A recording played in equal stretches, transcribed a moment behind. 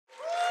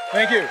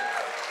Thank you.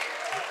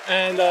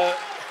 And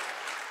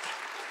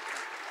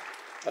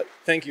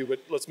thank you,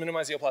 but let's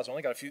minimize the applause. I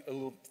only got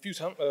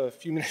a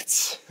few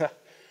minutes.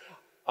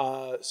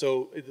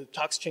 So the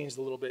talk's changed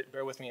a little bit.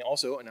 Bear with me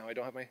also. And now I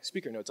don't have my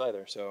speaker notes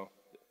either, so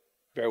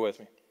bear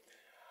with me.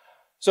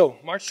 So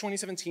March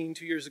 2017,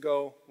 2 years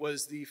ago,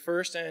 was the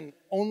first and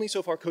only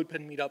so far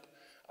CodePen meetup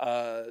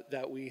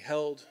that we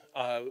held.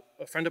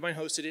 A friend of mine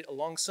hosted it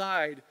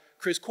alongside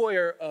Chris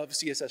Coyer of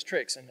CSS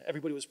Tricks, and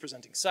everybody was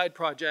presenting side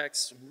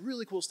projects, some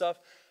really cool stuff.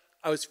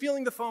 I was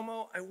feeling the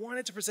FOMO, I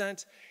wanted to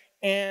present,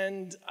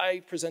 and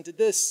I presented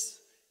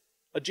this,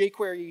 a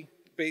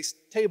jQuery-based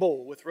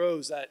table with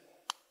rows that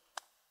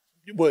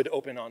would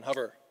open on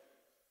hover.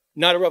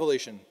 Not a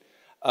revelation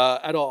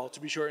at all, to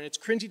be sure, and it's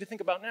cringy to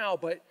think about now,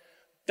 but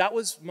that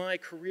was my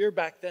career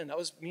back then. That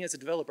was me as a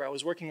developer. I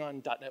was working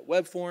on .NET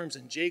Web Forms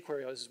and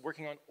jQuery. I was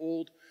working on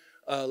old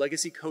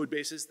legacy code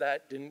bases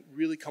that didn't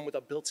really come with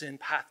a built-in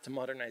path to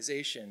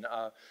modernization.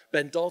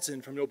 Ben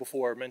Dalton from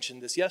Know4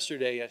 mentioned this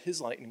yesterday at his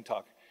lightning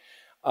talk.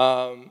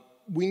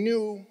 We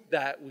knew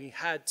that we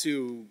had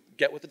to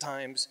get with the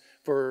times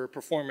for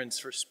performance,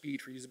 for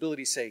speed, for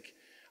usability's sake.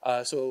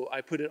 So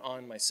I put it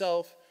on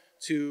myself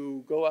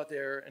to go out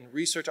there and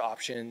research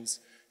options,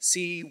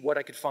 see what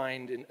I could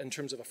find in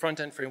terms of a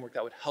front-end framework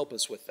that would help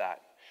us with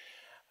that.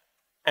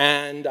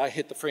 And I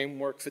hit the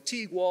framework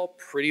fatigue wall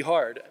pretty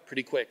hard,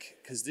 pretty quick,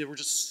 because there were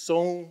just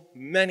so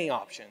many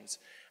options.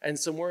 And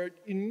some were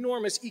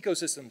enormous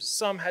ecosystems.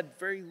 Some had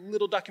very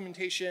little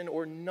documentation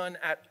or none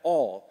at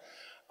all.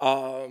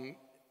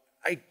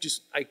 I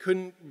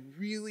couldn't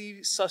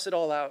really suss it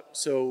all out,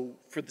 so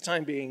for the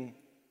time being,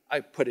 I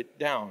put it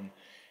down.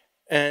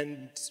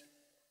 And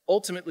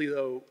ultimately,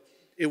 though,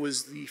 it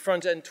was the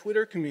front-end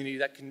Twitter community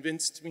that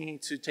convinced me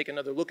to take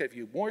another look at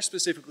Vue, more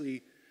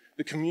specifically,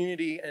 the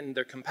community and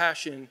their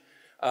compassion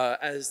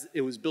as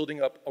it was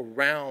building up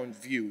around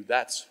Vue.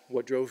 That's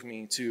what drove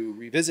me to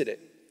revisit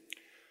it.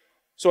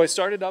 So I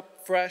started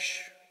up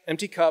fresh,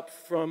 empty cup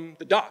from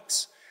the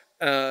docs,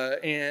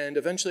 and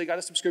eventually got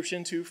a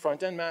subscription to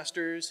Front-End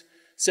Masters.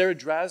 Sarah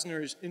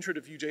Drasner's Intro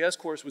to Vue.js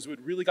course was what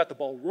really got the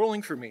ball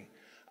rolling for me.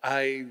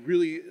 I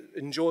really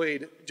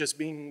enjoyed just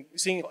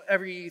seeing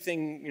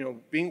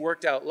everything being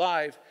worked out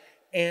live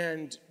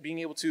and being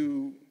able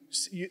to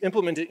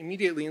implement it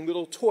immediately in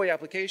little toy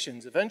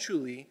applications.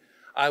 Eventually,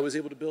 I was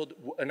able to build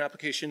an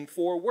application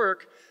for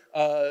work,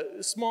 a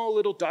small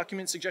little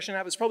document suggestion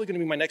app. It's probably going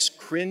to be my next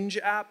cringe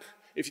app.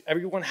 If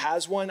everyone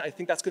has one, I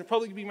think that's going to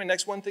probably be my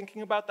next one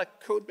thinking about that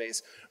code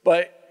base.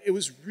 But it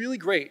was really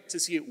great to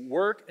see it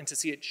work and to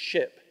see it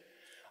ship.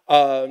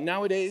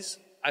 Nowadays,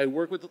 I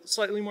work with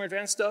slightly more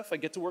advanced stuff. I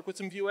get to work with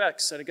some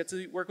Vuex, and I get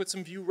to work with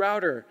some Vue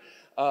Router.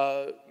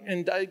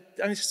 And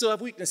I still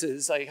have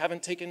weaknesses. I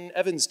haven't taken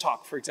Evan's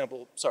talk, for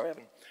example. Sorry,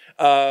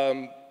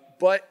 Evan.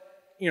 But,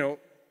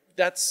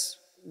 that's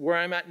where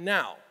I'm at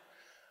now.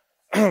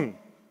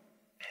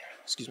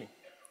 Excuse me.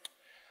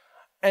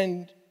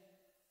 And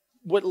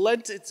what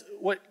led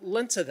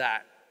to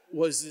that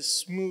was this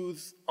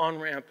smooth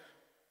on-ramp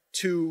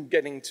to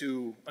getting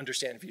to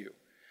understand Vue.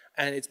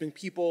 And it's been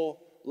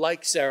people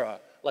like Sarah,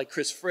 like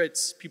Chris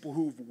Fritz, people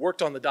who've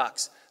worked on the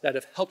docs that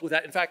have helped with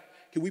that. In fact,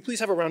 can we please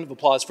have a round of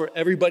applause for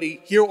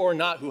everybody here or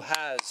not who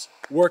has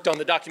worked on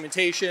the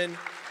documentation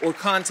or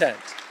content?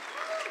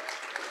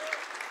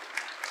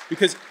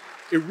 Because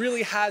it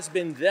really has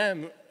been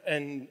them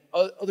and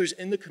others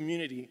in the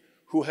community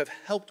who have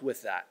helped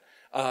with that,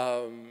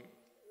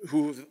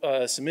 who've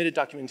submitted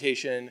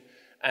documentation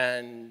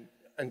and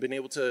been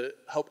able to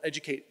help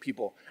educate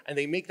people. And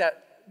they make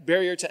that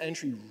barrier to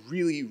entry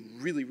really,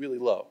 really, really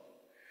low.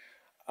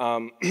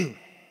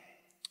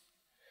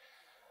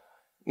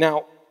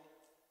 Now,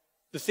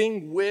 the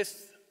thing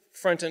with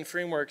front-end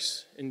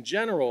frameworks in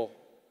general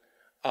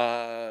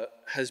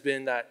has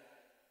been that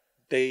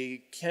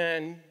they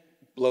can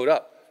bloat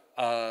up.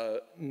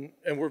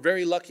 And we're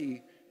very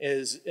lucky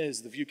as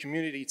the Vue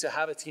community to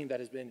have a team that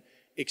has been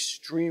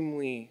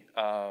extremely,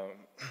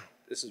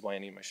 this is why I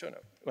need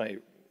my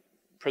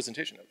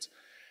presentation notes.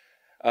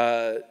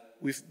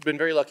 We've been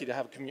very lucky to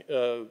have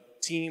a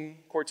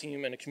core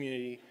team, and a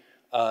community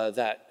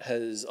that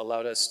has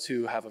allowed us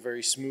to have a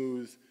very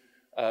smooth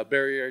a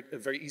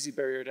very easy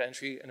barrier to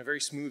entry, and a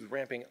very smooth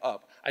ramping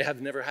up.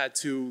 I've never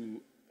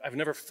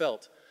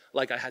felt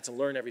like I had to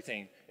learn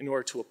everything in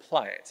order to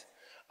apply it.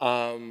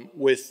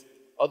 With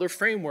other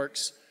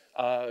frameworks,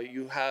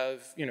 you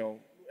have,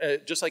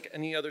 just like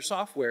any other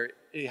software,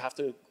 you have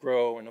to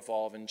grow and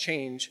evolve and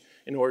change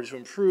in order to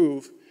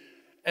improve.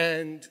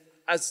 And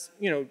as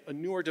a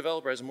newer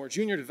developer, as a more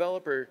junior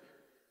developer,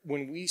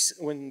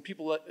 when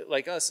people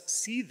like us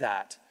see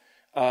that,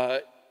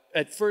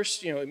 at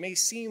first, it may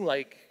seem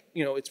like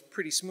it's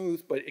pretty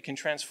smooth, but it can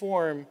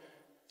transform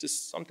to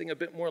something a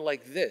bit more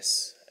like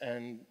this,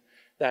 and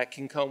that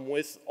can come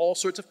with all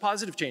sorts of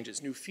positive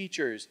changes, new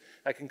features.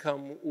 That can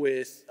come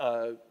with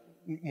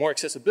more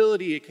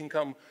accessibility. It can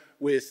come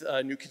with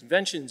new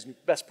conventions, new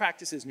best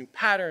practices, new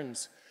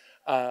patterns.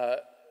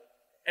 But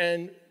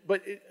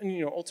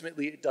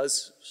ultimately, it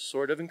does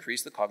sort of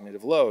increase the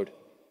cognitive load.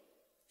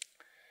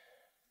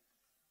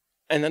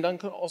 And then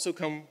also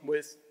come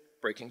with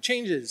breaking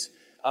changes.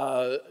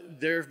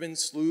 There have been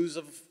slews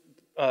of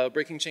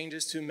breaking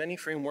changes to many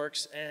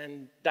frameworks,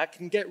 and that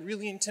can get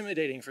really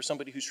intimidating for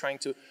somebody who's trying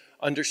to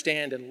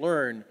understand and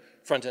learn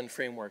front-end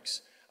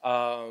frameworks.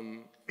 But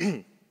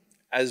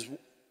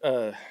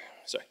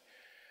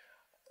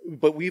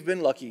we've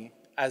been lucky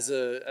as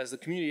a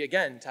community,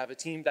 again, to have a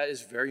team that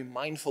is very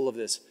mindful of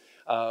this.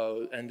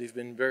 And they've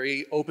been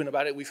very open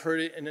about it. We've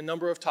heard it in a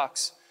number of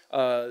talks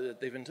that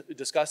they've been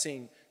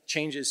discussing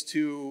changes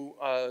to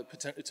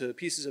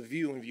pieces of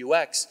Vue and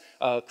Vuex.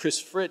 Chris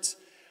Fritz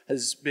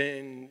has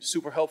been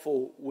super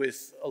helpful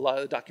with a lot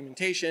of the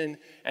documentation,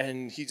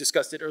 and he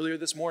discussed it earlier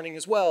this morning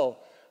as well.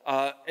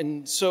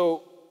 And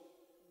so,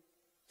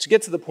 to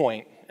get to the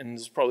point, and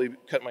this will probably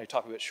cut my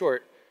talk a bit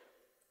short,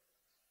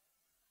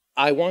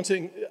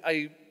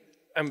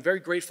 I'm very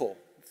grateful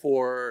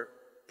for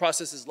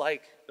processes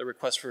like the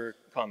request for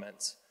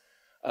comments.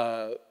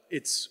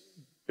 It's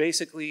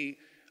basically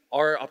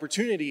our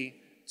opportunity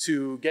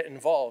to get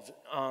involved.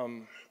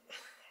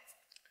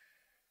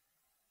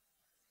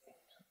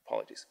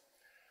 Apologies.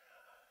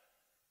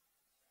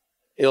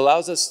 It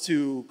allows us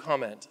to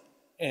comment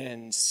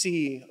and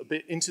see a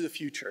bit into the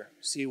future,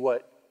 see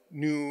what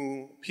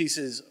new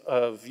pieces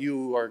of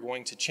Vue are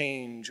going to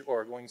change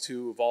or are going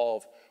to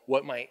evolve,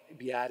 what might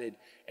be added,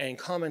 and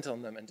comment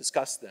on them and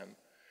discuss them.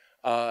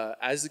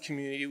 As a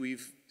community,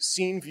 we've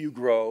seen Vue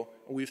grow,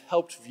 and we've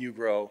helped Vue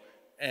grow,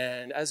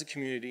 and as a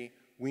community,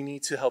 we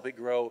need to help it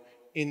grow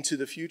into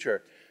the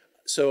future.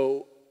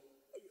 So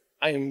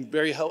I am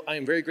very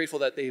grateful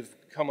that they've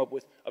come up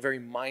with a very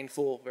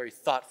mindful, very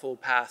thoughtful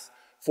path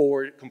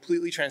forward,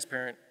 completely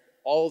transparent.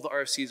 All of the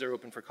RFCs are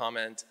open for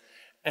comment,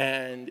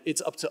 and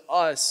it's up to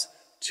us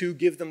to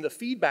give them the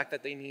feedback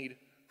that they need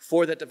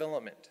for that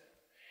development.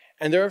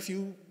 And there are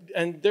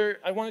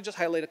I want to just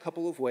highlight a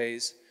couple of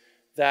ways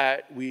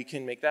that we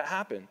can make that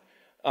happen.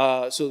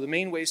 So the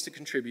main ways to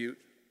contribute,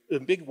 the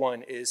big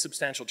one is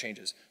substantial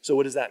changes. So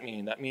what does that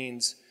mean? That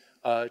means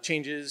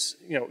changes,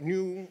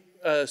 new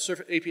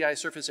API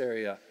surface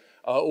area,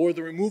 or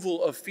the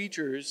removal of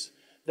features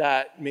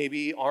that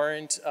maybe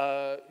aren't,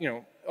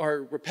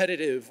 are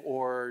repetitive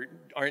or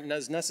aren't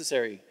as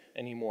necessary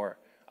anymore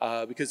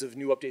because of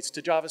new updates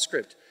to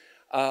JavaScript.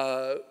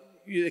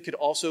 It could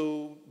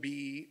also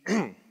be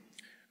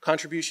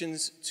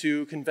contributions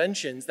to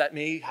conventions that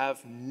may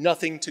have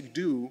nothing to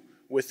do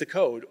with the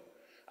code.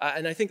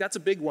 And I think that's a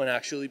big one,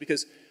 actually,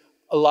 because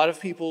a lot of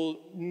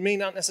people may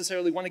not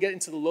necessarily want to get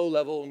into the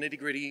low-level,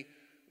 nitty-gritty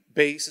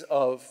base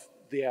of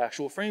the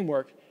actual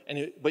framework,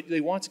 but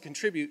they want to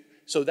contribute.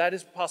 So that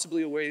is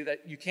possibly a way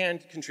that you can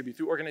contribute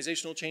through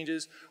organizational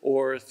changes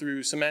or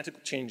through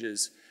semantic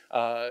changes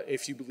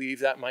if you believe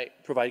that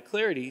might provide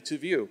clarity to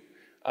Vue.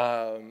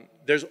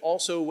 There's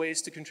also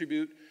ways to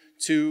contribute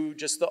to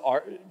just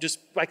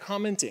by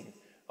commenting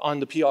on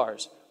the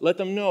PRs. Let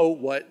them know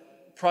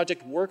what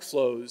project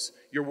workflows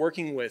you're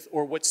working with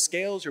or what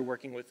scales you're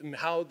working with and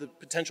how the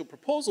potential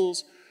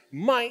proposals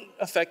might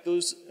affect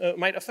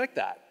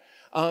that.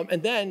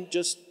 And then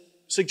just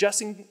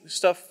suggesting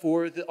stuff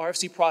for the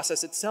RFC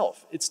process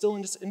itself. It's still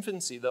in its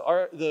infancy.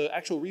 The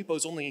actual repo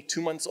is only 2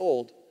 months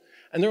old,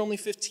 and there are only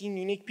 15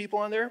 unique people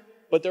on there,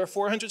 but there are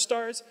 400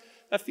 stars.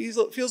 That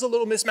feels a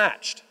little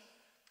mismatched.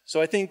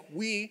 So I think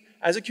we,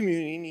 as a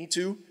community, need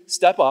to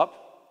step up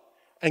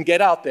and get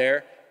out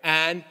there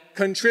and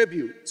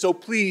contribute. So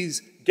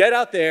please, get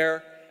out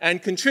there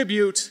and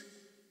contribute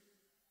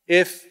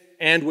if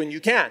and when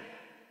you can.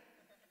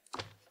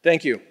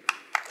 Thank you.